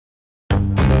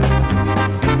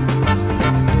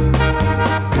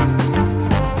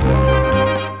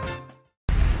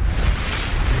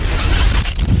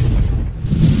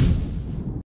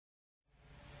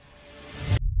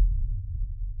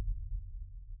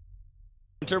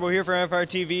Turbo here for Empire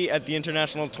TV at the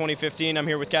International 2015. I'm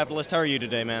here with Capitalist. How are you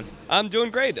today, man? I'm doing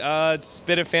great. It's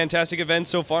been a fantastic event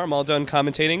so far. I'm all done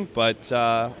commentating, but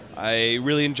I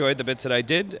really enjoyed the bits that I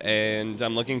did, and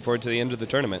I'm looking forward to the end of the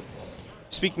tournament.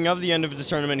 Speaking of the end of the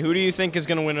tournament, who do you think is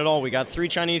going to win it all? We got 3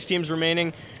 Chinese teams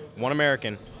remaining, 1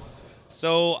 American.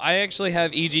 So I actually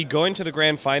have EG going to the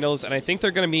grand finals, and I think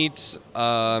they're going to meet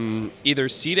either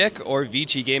CDEC or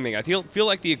Vici Gaming. I feel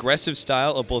like the aggressive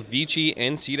style of both Vici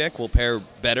and CDEC will pair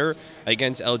better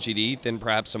against LGD than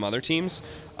perhaps some other teams.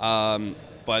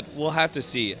 But we'll have to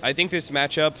see. I think this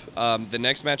matchup, the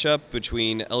next matchup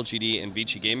between LGD and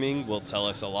Vici Gaming will tell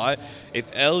us a lot.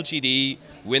 If LGD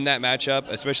win that matchup,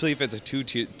 especially if it's a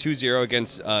 2-0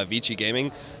 against Vici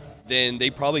Gaming, then they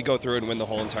probably go through and win the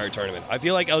whole entire tournament. I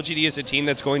feel like LGD is a team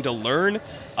that's going to learn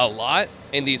a lot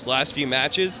in these last few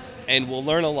matches, and will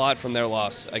learn a lot from their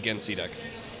loss against CDEC.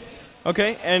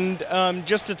 Okay, and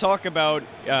just to talk about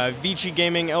Vici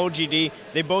Gaming, LGD,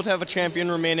 they both have a champion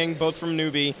remaining, both from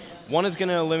newbie. One is going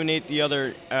to eliminate the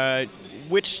other.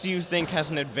 Which do you think has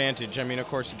an advantage? I mean, of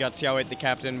course, you got Xiao8, the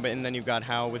captain, and then you've got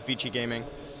Hao with Vici Gaming.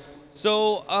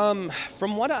 So,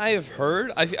 from what I have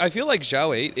heard, I feel like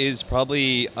Xiao8 is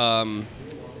probably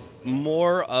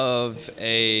more of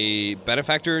a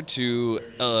benefactor to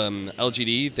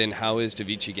LGD than Hao is to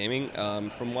Vici Gaming.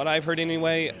 From what I've heard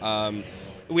anyway,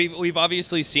 we've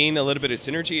obviously seen a little bit of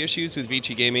synergy issues with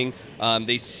Vici Gaming.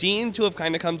 They seem to have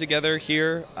kind of come together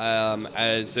here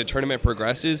as the tournament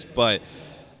progresses, but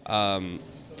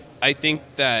I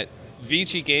think that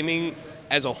Vici Gaming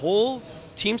as a whole,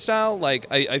 team style, like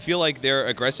I feel like their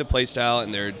aggressive play style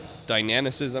and their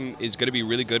dynamicism is going to be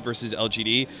really good versus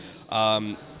LGD.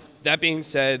 That being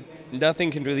said, nothing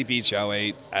can really beat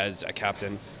Xiao8 as a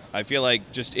captain. I feel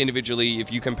like just individually,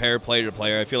 if you compare player to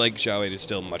player, I feel like Xiao8 is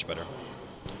still much better.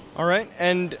 All right,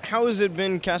 and how has it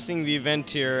been casting the event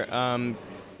here?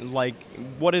 Like,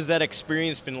 what has that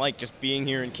experience been like, just being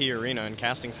here in Key Arena and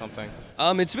casting something?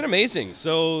 It's been amazing.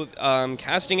 So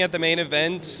casting at the main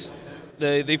event,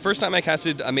 the first time I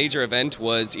casted a major event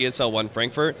was ESL 1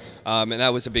 Frankfurt, and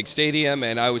that was a big stadium,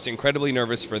 and I was incredibly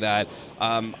nervous for that.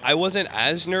 I wasn't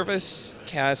as nervous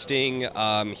casting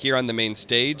here on the main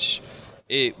stage.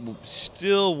 It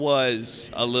still was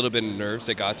a little bit of nerves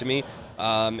that got to me.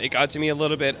 It got to me a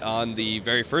little bit on the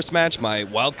very first match, my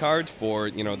wild card for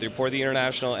the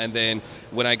international, and then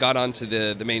when I got onto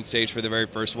the main stage for the very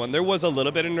first one, there was a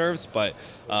little bit of nerves, but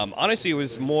honestly, it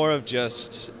was more of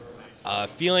just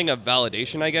feeling of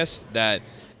validation, I guess, that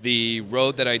the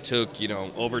road that I took,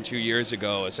 over 2 years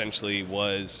ago essentially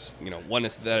was, one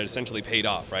that essentially paid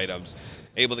off, right? I was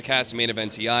able to cast a main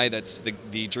event TI. That's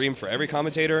the dream for every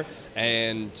commentator.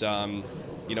 And,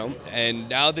 and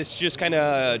now this just kind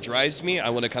of drives me. I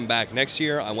want to come back next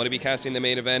year. I want to be casting the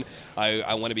main event.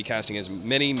 I want to be casting as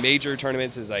many major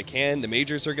tournaments as I can. The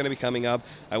majors are going to be coming up.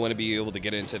 I want to be able to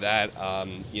get into that.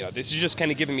 This is just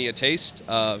kind of giving me a taste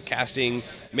of casting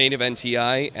main event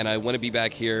TI, and I want to be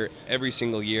back here every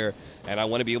single year, and I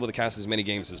want to be able to cast as many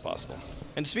games as possible.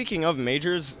 And speaking of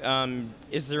majors,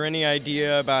 is there any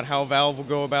idea about how Valve will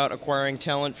go about acquiring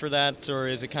talent for that, or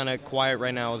is it kind of quiet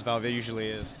right now as Valve usually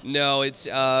is? No, it's,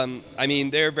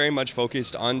 they're very much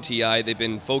focused on TI. They've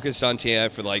been focused on TI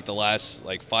for the last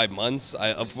 5 months.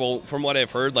 From what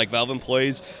I've heard, Valve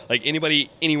employees, anybody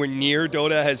anywhere near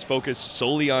Dota has focused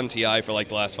solely on TI for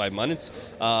the last 5 months.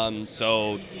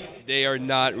 So they are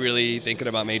not really thinking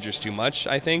about majors too much,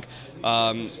 I think.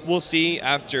 We'll see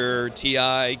after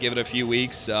TI, give it a few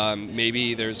weeks.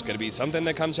 Maybe there's going to be something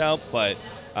that comes out, but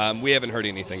we haven't heard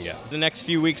anything yet. The next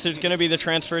few weeks, there's going to be the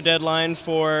transfer deadline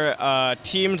for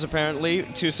teams, apparently,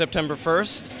 to September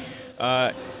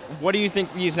 1st. What do you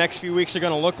think these next few weeks are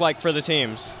going to look like for the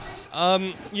teams?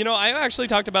 I actually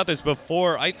talked about this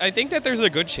before. I think that there's a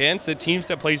good chance that teams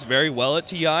that place very well at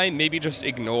TI maybe just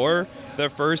ignore the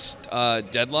first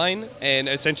deadline and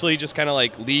essentially just kind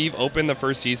of leave open the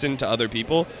first season to other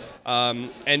people,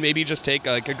 and maybe just take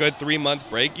a good 3-month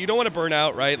break. You don't want to burn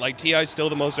out, right? TI is still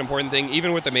the most important thing,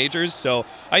 even with the majors. So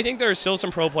I think there are still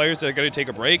some pro players that are going to take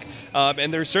a break,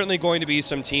 and there's certainly going to be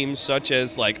some teams such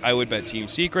as I would bet Team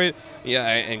Secret,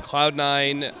 and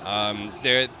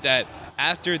Cloud9, that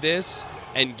after this,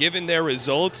 and given their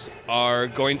results, are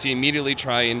going to immediately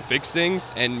try and fix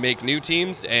things and make new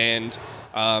teams and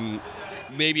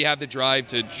maybe have the drive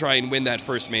to try and win that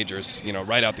first majors,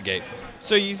 right out the gate.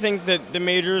 So you think that the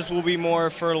majors will be more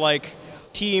for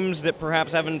teams that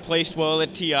perhaps haven't placed well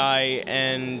at TI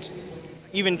and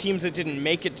even teams that didn't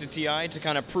make it to TI to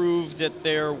kind of prove that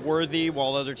they're worthy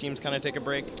while other teams kind of take a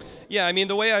break? Yeah, I mean,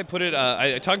 the way I put it,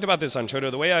 I talked about this on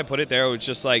Twitter. The way I put it there was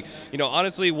just like,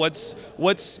 honestly,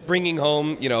 what's bringing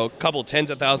home, a couple tens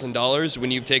of $1,000s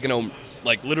when you've taken home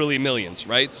like literally millions,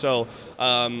 right? So,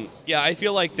 yeah, I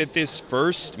feel like that this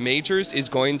first majors is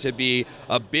going to be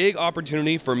a big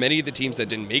opportunity for many of the teams that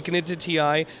didn't make it into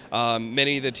TI,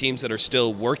 many of the teams that are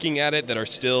still working at it, that are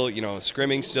still,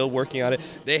 scrimming, still working on it.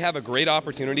 They have a great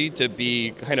opportunity to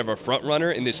be kind of a front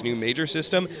runner in this new major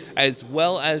system, as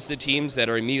well as the teams that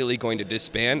are immediately going to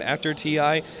disband after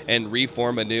TI and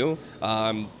reform anew.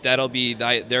 That'll be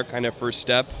their kind of first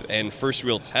step and first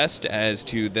real test as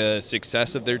to the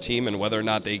success of their team and whether or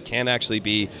not they can actually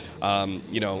be,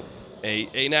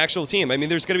 an actual team. I mean,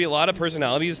 there's going to be a lot of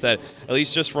personalities that, at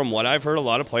least just from what I've heard, a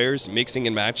lot of players mixing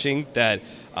and matching that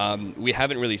we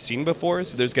haven't really seen before.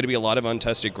 So there's going to be a lot of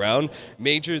untested ground.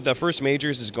 The first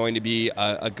majors is going to be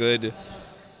a good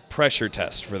pressure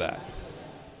test for that.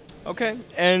 Okay,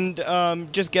 and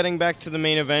just getting back to the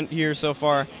main event here so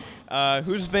far,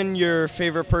 who's been your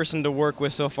favorite person to work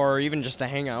with so far, or even just to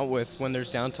hang out with when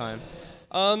there's downtime?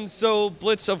 So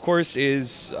Blitz, of course,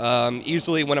 is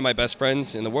easily one of my best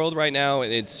friends in the world right now,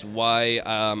 and it's why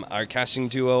our casting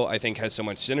duo, I think, has so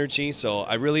much synergy. So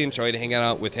I really enjoyed hanging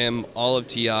out with him all of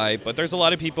TI, but there's a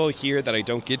lot of people here that I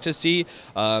don't get to see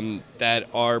that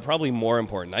are probably more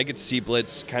important. I get to see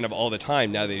Blitz kind of all the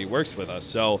time now that he works with us.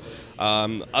 So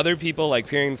other people like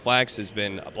Peering Flax has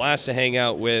been a blast to hang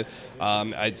out with.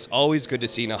 It's always good to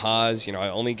see Nahaz. I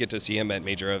only get to see him at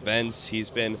major events. He's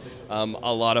been a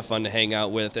lot of fun to hang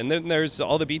out with. And then there's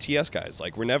all the BTS guys.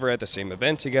 Like, we're never at the same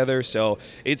event together, so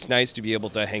it's nice to be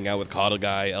able to hang out with Coddle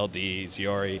Guy, LD,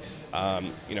 Ziori,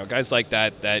 guys like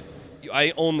that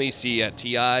I only see at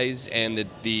TIs and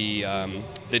the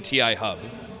TI hub.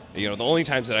 The only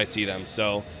times that I see them.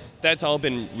 So that's all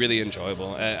been really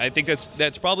enjoyable. I think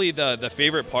that's probably the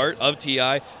favorite part of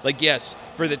TI. Like, yes,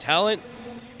 for the talent,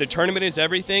 the tournament is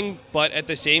everything, but at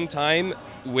the same time,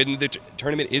 when the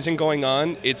tournament isn't going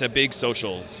on, it's a big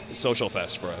social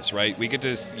fest for us, right? We get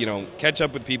to, catch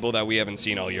up with people that we haven't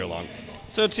seen all year long.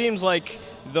 So it seems like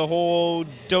the whole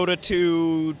Dota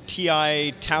 2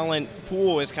 TI talent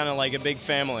pool is kind of like a big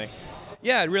family.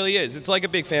 Yeah, it really is. It's like a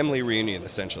big family reunion,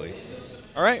 essentially.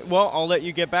 All right, well, I'll let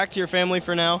you get back to your family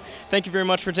for now. Thank you very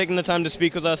much for taking the time to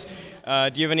speak with us.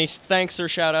 Do you have any thanks or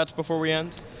shout-outs before we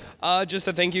end? Just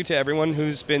a thank you to everyone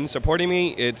who's been supporting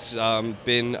me. It's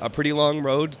been a pretty long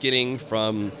road getting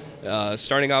from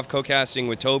starting off co-casting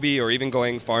with Toby, or even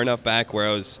going far enough back where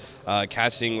I was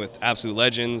casting with absolute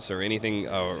legends or anything,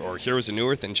 or Heroes of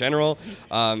Newerth in general.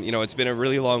 It's been a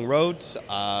really long road.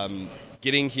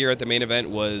 Getting here at the main event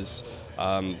was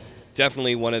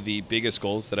definitely one of the biggest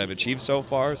goals that I've achieved so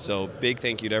far. So big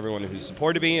thank you to everyone who's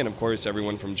supported me, and of course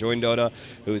everyone from Join Dota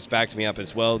who's backed me up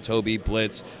as well. Toby,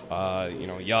 Blitz,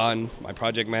 Jan, my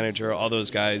project manager, all those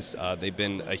guys. They've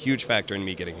been a huge factor in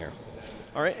me getting here.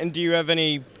 All right, and do you have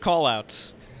any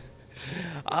call-outs?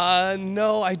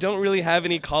 No, I don't really have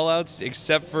any call-outs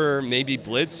except for maybe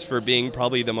Blitz for being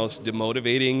probably the most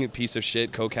demotivating piece of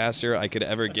shit co-caster I could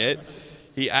ever get.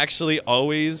 He actually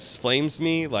always flames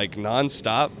me like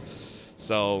non-stop.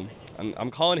 So I'm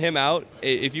calling him out.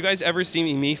 If you guys ever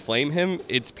see me flame him,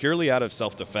 it's purely out of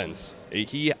self-defense.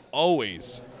 He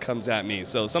always comes at me,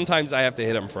 so sometimes I have to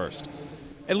hit him first.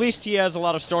 At least he has a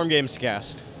lot of Storm games to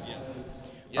cast.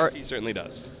 Yes, he certainly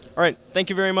does. All right, thank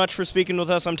you very much for speaking with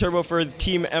us. I'm Turbo for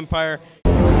Team Empire,